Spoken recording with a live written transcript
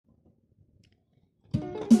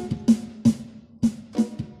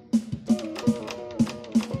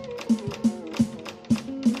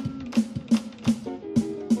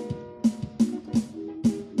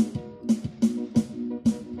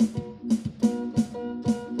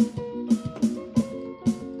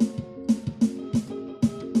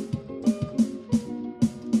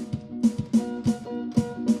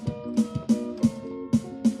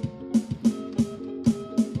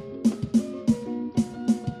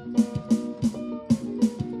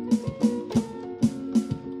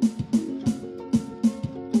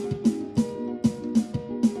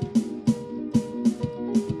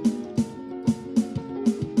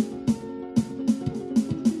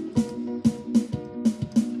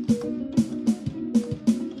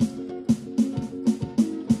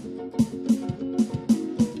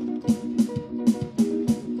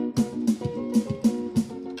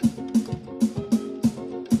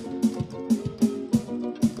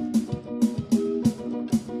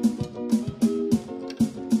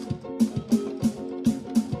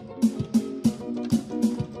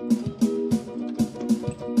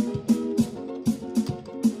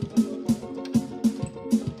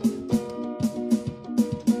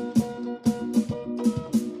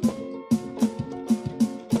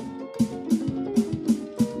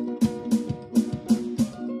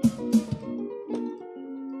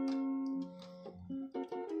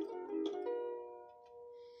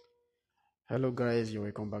Hello guys, you're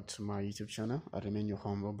welcome back to my YouTube channel. I remain your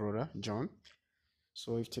humble brother John.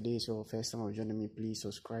 So if today is your first time of joining me, please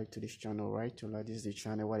subscribe to this channel, right? This is the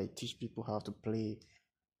channel where I teach people how to play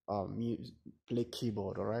play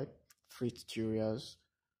keyboard, all right? Free tutorials,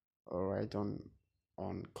 all right, on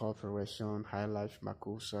chord progression, high life,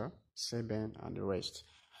 makosa, seben, and the rest.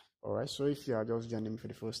 All right, so if you are just joining me for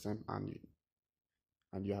the first time and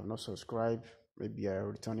you have not subscribed, maybe you are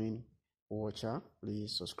returning watcher,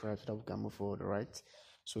 please subscribe so that we can move forward. All right,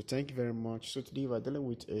 so thank you very much. So today we're dealing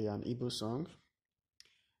with an Igbo song,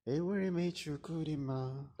 ewereme chukwu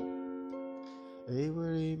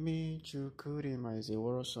is a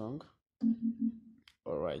worrow song.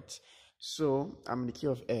 All right, so I'm in the key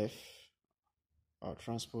of F,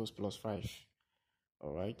 transpose plus 5.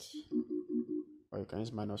 All right, or you can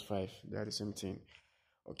use -5, they are the same thing.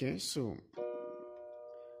 Okay, so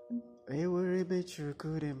ewereme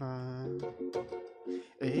chukwu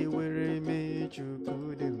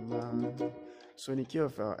so in the key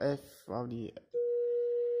of F, we have the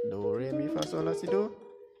do, re, mi, fa, sol, la, si, do.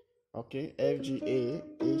 Okay, F, G, A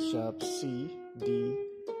sharp, C, D,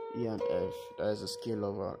 E, and F. That is a scale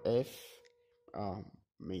of F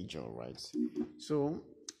major, right? So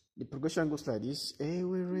the progression goes like this: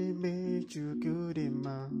 ewereme chukwu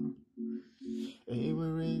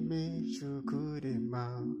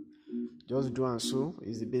just do and so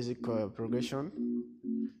is the basic progression.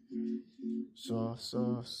 So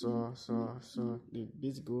the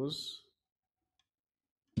beat goes.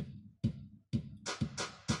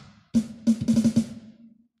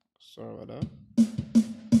 Sorry about that.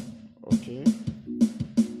 Okay.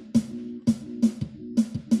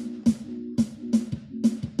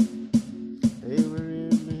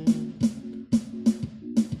 Ewereme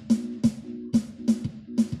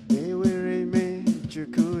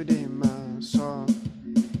chukwu so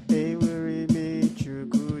ewereme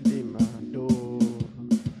chukwu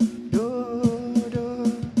do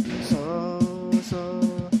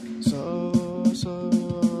so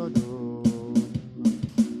do.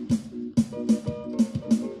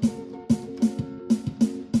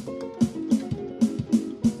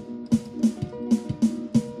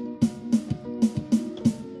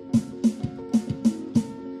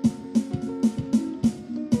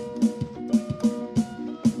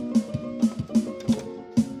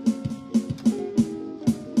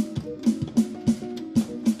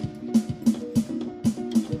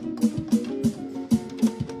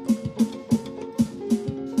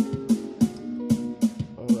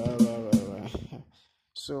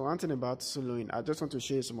 So one thing about soloing, I just want to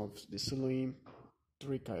share some of the soloing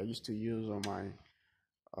trick I used to use on my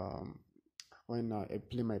when I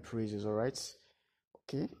play my praises. All right,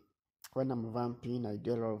 okay. When I'm vamping, I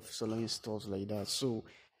do a lot of soloing stuff like that. So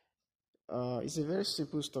it's a very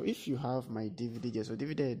simple stuff. If you have my DVD, so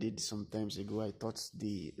DVD I did some times ago, I taught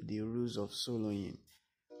the rules of soloing.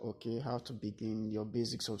 Okay, how to begin, your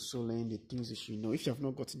basics of soloing, the things you should know. If you have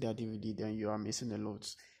not gotten that DVD, then you are missing a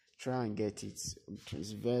lot. Try and get it.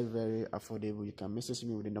 It's very affordable. You can message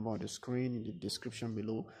me with the number on the screen, in the description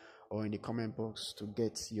below, or in the comment box to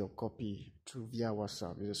get your copy through via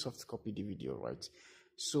WhatsApp. It's a soft copy DVD, right?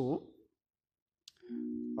 So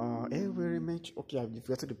very much. Okay, I've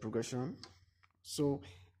got the progression. So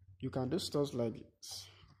you can do stuff like this.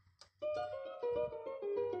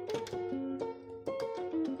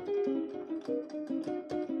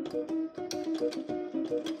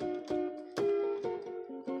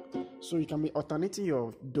 So you can be alternating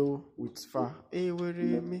your do with fa.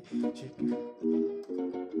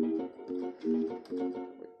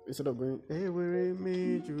 Instead of going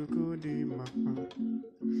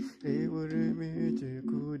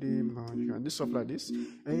you can do stuff like this.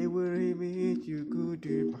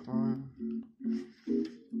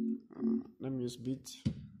 Let me use beat.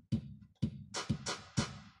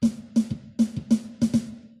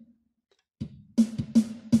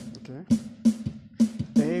 Okay.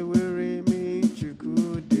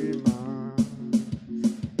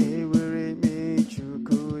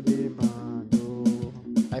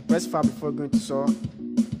 I press fa before going to so.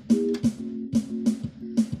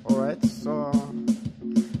 Alright, so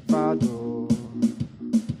fa do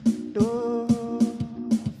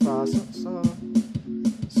fa so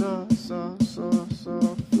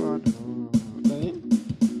fa do. Then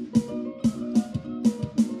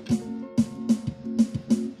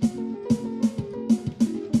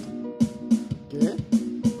okay.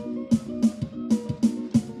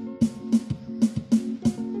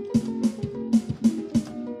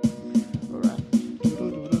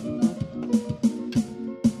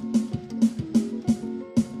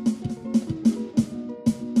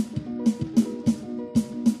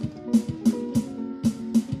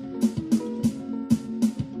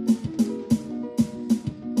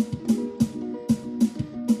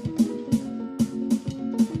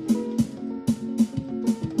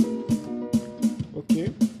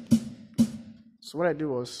 what I did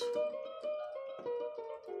was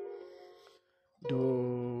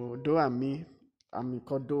do and mi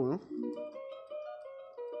called do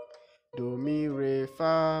mi re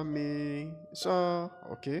fa mi so.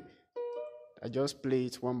 Okay, I just play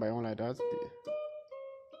it one by one like that.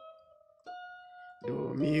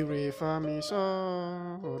 Do mi re fa mi so.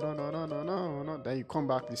 Oh, no. Then you come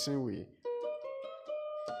back the same way.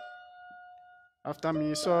 After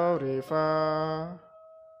mi so re fa.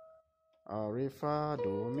 Re fa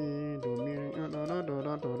do mi no.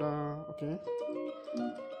 Okay.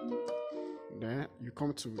 Then you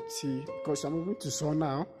come to T because I'm moving to so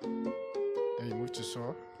now. Then you move to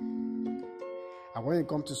so. And when you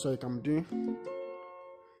come to so, you can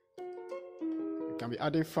be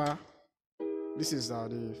adding fa. This is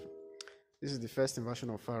the first inversion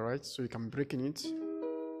of fa, right? So you can be breaking it.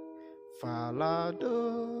 Fa la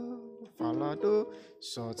do,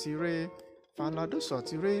 so ti re, fa la do, so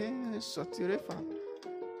ti re fa.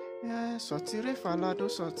 Yeah, so ti re fa la do,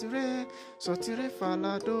 so ti re fa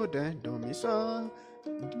la do, then do mi so.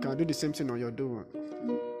 You can do the same thing on your do.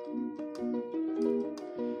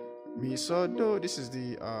 Mi so do. This is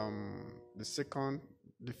the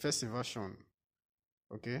first inversion.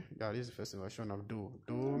 Okay, that is the first version of do.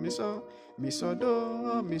 Do mi so de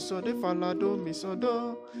fa la do, mi so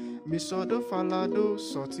do fa la do,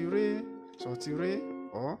 so ti re,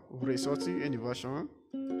 or re so ti, any version.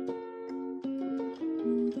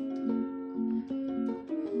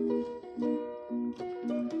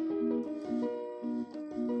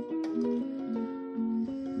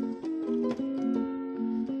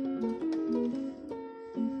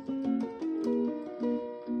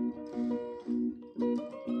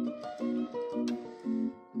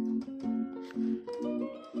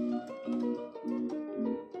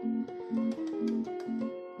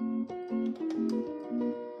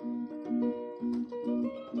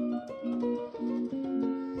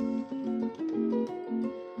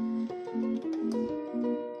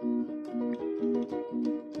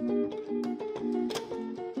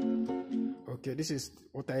 Okay, this is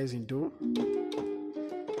what I use in do.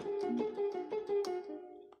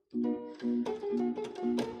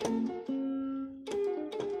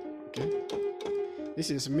 Okay, this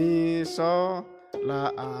is mi, so, la,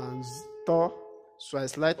 and do. So I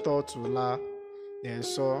slide do to la, then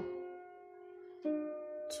so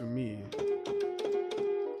to mi.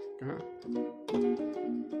 Okay.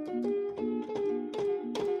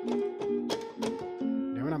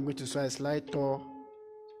 Then when I'm going to so I slide do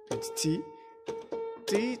with T.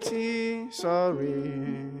 Sorry.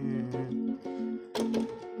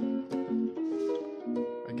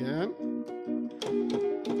 Again.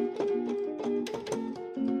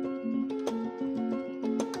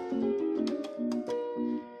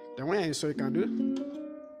 Then when you so you can do.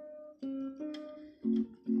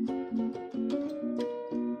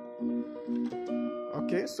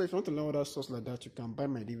 Okay, so if you want to learn other stuff like that, you can buy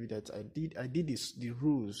my DVD. I did the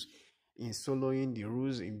rules in soloing, the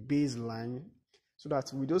rules in baseline. So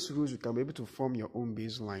that with those rules, you can be able to form your own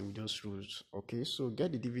baseline with those rules. Okay, so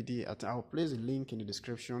get the DVD. I'll place a link in the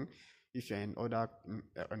description. If you're in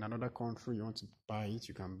another country, you want to buy it,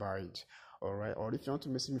 you can buy it. All right. Or if you want to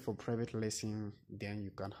message me for private lesson, then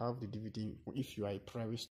you can have the DVD if you are a private